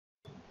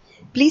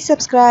Please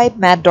subscribe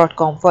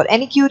math.com for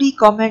any query,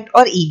 comment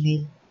or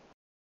email.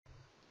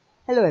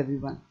 Hello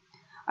everyone.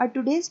 Our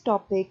today's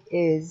topic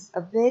is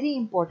a very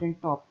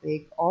important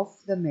topic of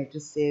the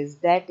matrices,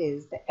 that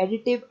is the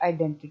additive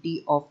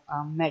identity of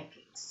a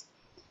matrix.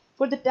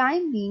 For the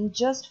time being,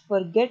 just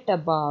forget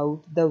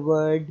about the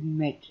word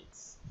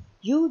matrix.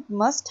 You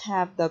must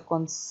have the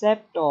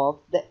concept of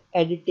the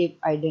additive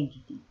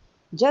identity.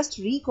 Just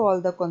recall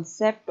the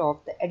concept of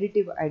the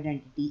additive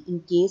identity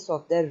in case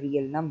of the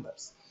real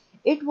numbers.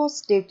 It was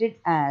stated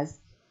as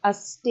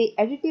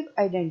additive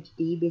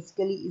identity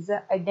basically is an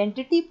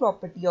identity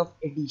property of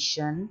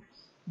addition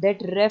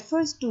that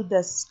refers to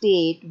the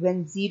state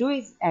when 0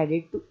 is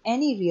added to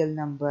any real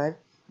number,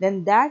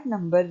 then that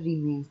number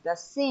remains the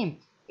same.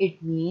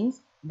 It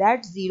means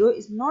that 0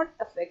 is not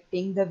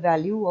affecting the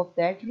value of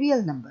that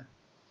real number.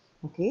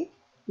 Okay,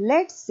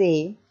 let's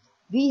say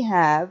we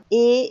have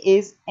a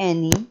is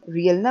any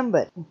real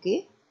number.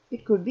 Okay,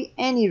 it could be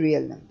any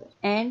real number,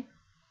 and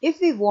if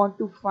we want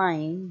to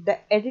find the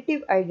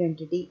additive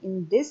identity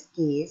in this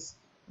case,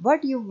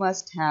 what you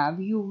must have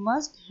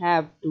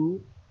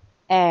to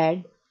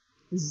add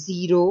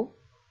 0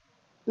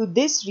 to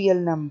this real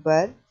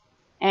number,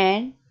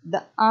 and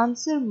the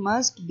answer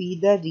must be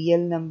the real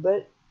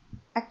number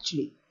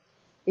actually.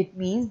 It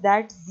means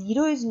that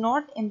 0 is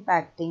not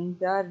impacting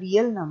the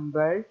real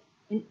number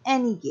in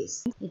any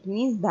case. It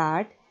means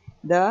that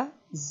the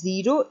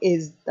 0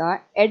 is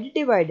the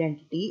additive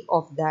identity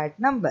of that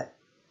number.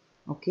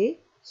 Okay,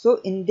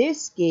 so in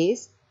this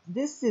case,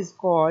 this is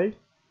called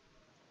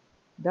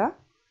the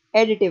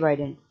additive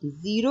identity.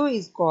 0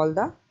 is called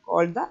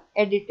the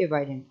additive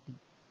identity.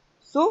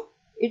 So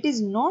it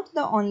is not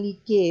the only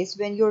case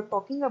when you're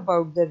talking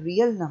about the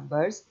real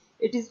numbers.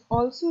 It is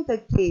also the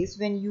case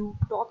when you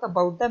talk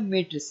about the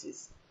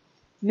matrices.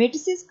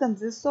 Matrices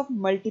consists of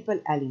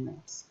multiple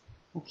elements,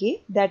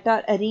 okay, that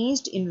are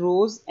arranged in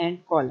rows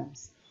and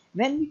columns.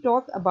 When we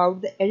talk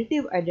about the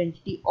additive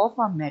identity of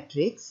a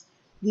matrix,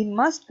 we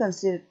must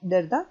consider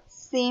the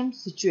same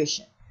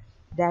situation.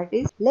 That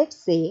is, let's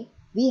say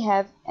we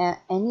have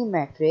any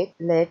matrix,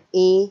 let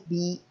A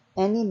be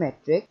any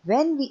matrix.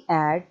 When we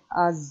add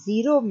a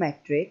 0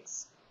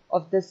 matrix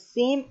of the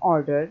same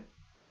order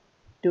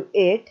to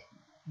it,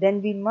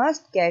 then we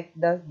must get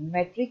the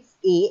matrix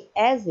A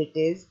as it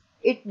is.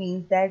 It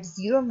means that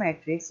 0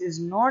 matrix is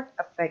not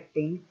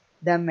affecting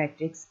the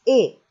matrix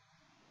A.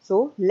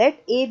 So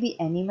let A be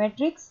any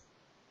matrix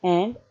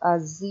and a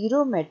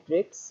 0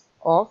 matrix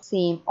of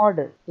same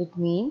order. It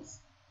means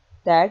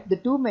that the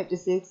two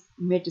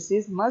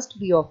matrices must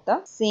be of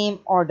the same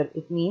order.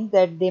 It means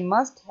that they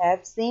must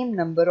have same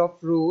number of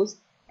rows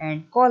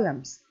and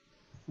columns.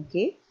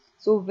 Okay,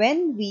 so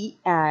when we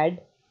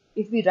add,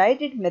 if we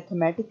write it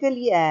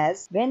mathematically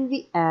as, when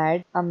we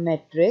add a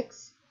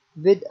matrix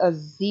with a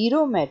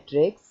 0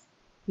 matrix,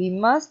 we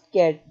must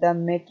get the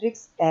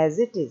matrix as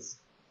it is.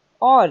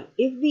 Or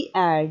if we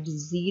add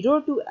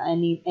 0 to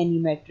any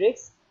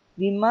matrix,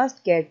 we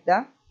must get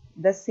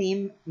the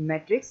same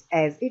matrix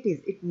as it is.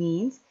 It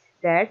means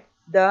that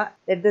the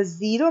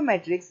 0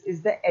 matrix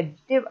is the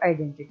additive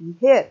identity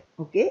here.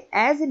 Okay,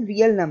 as in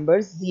real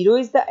numbers, 0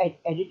 is the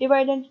additive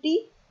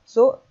identity.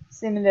 So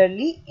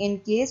similarly, in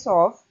case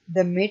of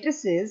the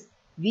matrices,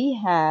 we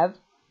have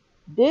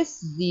this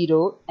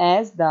 0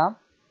 as the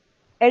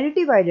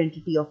additive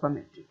identity of a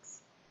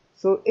matrix.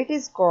 So it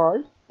is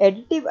called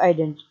additive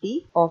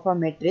identity of a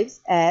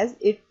matrix, as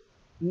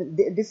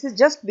this is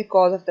just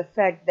because of the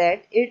fact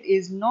that it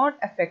is not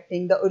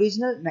affecting the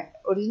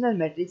original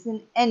matrix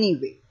in any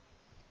way.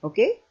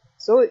 Okay,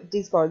 so it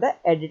is called the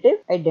additive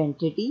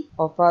identity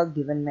of a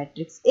given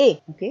matrix A.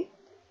 Okay,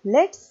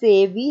 let's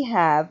say we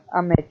have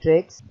a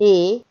matrix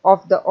A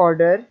of the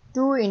order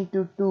 2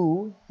 into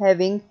 2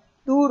 having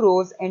 2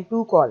 rows and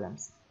 2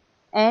 columns,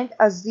 and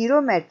a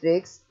 0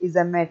 matrix is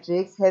a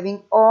matrix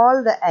having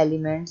all the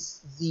elements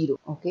 0.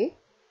 Okay,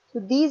 so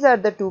these are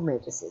the two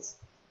matrices.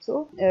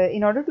 So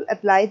in order to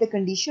apply the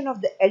condition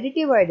of the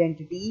additive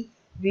identity,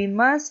 we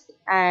must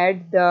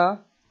add the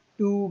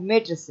two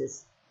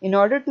matrices in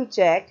order to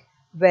check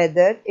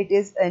whether it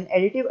is an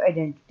additive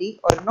identity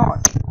or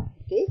not.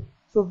 Okay,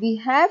 so we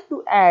have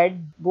to add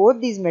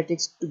both these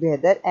matrices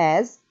together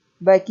as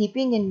by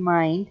keeping in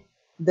mind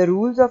the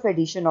rules of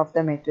addition of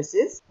the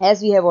matrices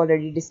as we have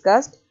already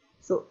discussed.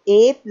 So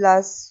A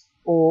plus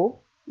O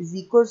is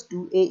equals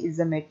to, A is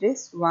the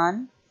matrix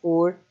 1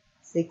 4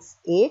 6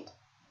 8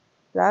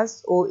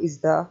 plus O is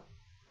the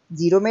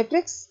 0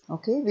 matrix.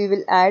 Okay, we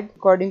will add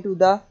according to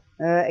the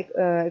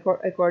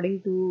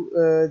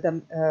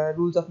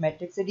rules of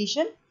matrix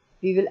addition.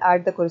 We will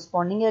add the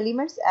corresponding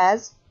elements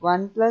as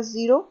 1 plus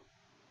 0,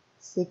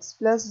 6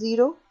 plus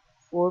 0,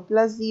 4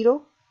 plus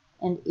 0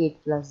 and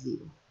 8 plus 0.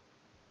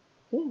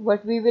 Okay,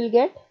 what we will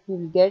get? We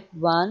will get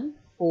 1,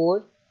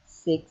 4,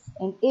 6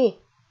 and 8.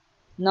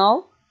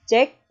 Now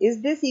check,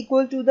 is this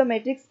equal to the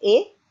matrix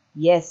A?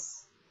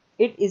 Yes,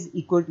 it is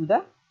equal to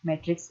the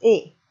matrix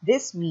A.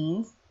 This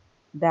means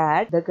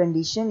that the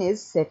condition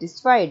is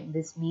satisfied.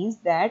 This means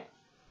that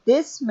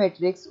this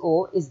matrix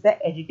O is the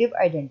additive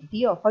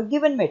identity of a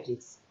given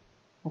matrix.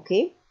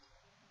 Okay,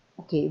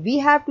 Okay, we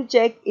have to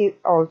check it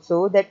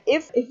also that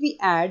if we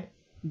add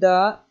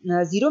the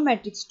zero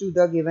matrix to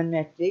the given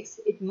matrix,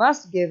 it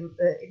must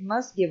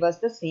give us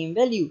the same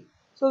value.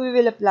 So we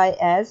will apply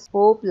as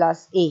O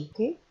plus A.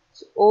 Okay,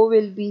 so O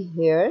will be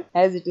here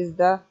as it is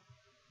the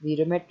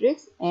zero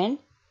matrix and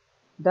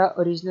the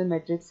original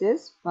matrix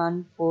is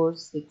 1 4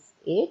 6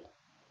 8,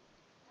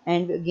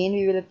 and again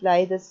we will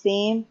apply the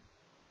same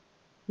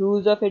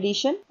rules of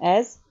addition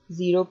as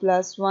 0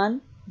 plus 1,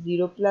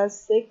 0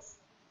 plus 6,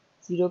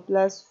 0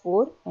 plus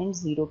 4 and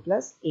 0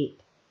 plus 8.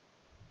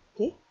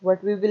 Okay,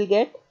 what we will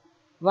get?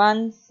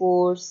 1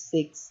 4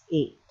 6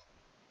 8.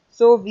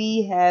 So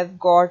we have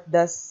got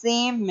the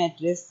same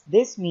matrix.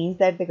 This means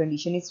that the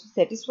condition is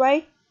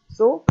satisfied.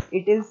 So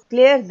it is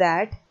clear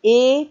that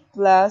A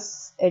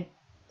plus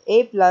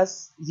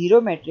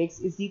 0 matrix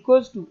is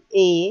equals to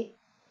A,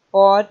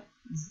 or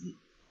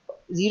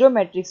 0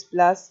 matrix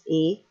plus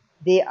A,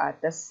 they are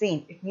the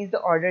same. It means the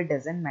order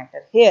doesn't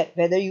matter here,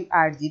 whether you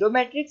add 0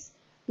 matrix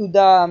to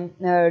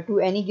the to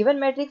any given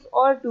matrix,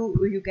 or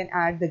you can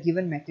add the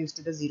given matrix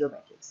to the 0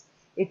 matrix.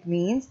 It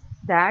means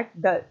that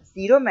the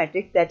 0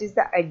 matrix, that is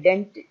the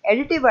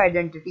additive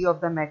identity of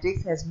the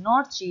matrix, has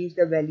not changed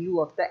the value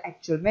of the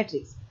actual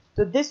matrix.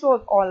 So this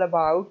was all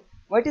about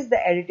what is the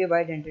additive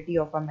identity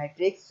of a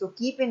matrix. So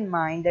keep in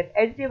mind that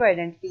additive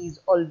identity is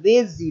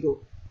always 0.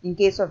 In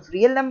case of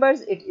real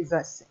numbers,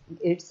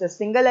 it's a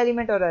single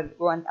element or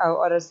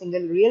a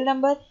single real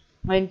number.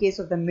 Or in case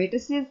of the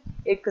matrices,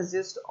 it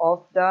consists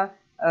of the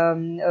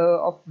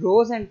of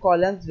rows and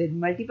columns with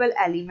multiple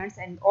elements,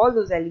 and all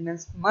those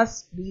elements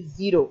must be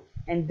 0,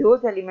 and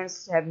those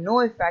elements have no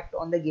effect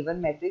on the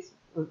given matrix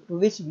to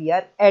which we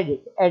are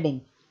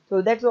adding.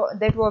 So that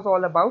was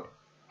all about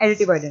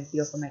additive identity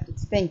of a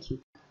matrix. Thank you.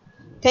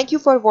 Thank you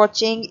for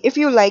watching. If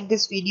you like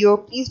this video,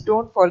 please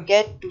don't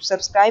forget to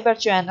subscribe our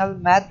channel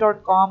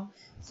math.com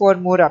for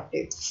more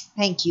updates.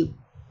 Thank you.